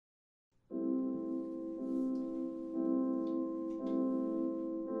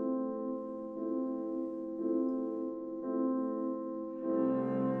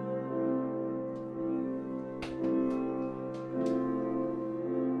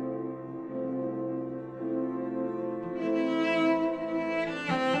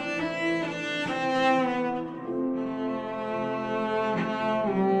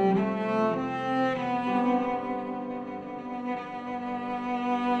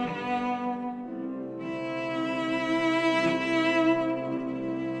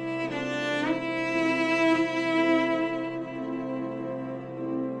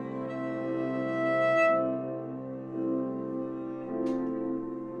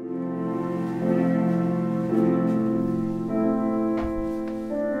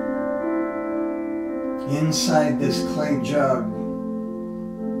Inside this clay jug,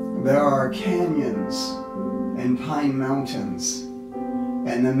 there are canyons and pine mountains,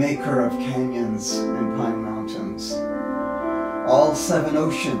 and the maker of canyons and pine mountains. All 7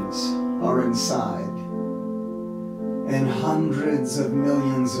 oceans are inside, and hundreds of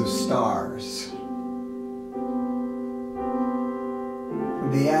millions of stars.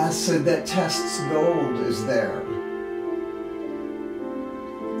 The acid that tests gold is there,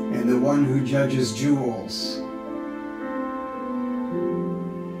 and the one who judges jewels,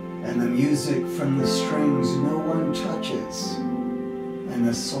 and the music from the strings no one touches, and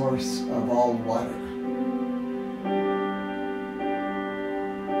the source of all water.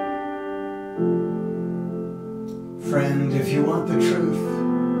 Friend, if you want the truth,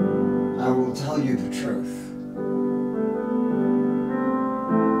 I will tell you the truth.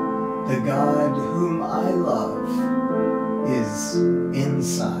 The God whom I love is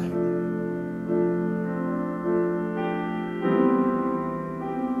inside.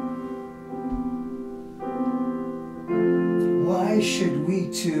 Why should we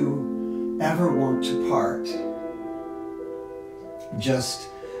two ever want to part? Just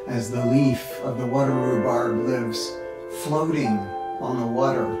as the leaf of the water rhubarb lives floating on the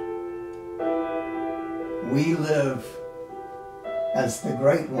water, we live as the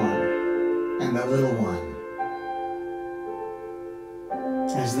great one and the little one.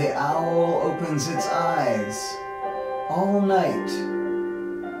 As the owl opens its eyes all night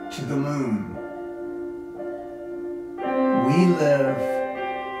to the moon, we live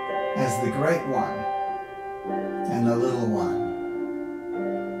as the great one and the little one.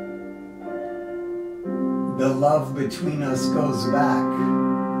 The love between us goes back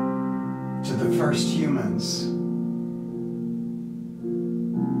to the first humans.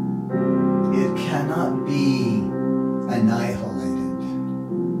 It cannot be annihilated.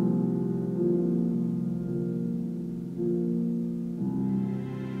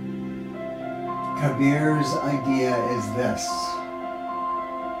 Kabir's idea is this: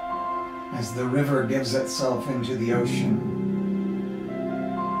 as the river gives itself into the ocean,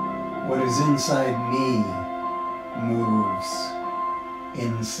 what is inside me moves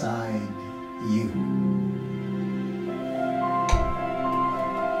inside you.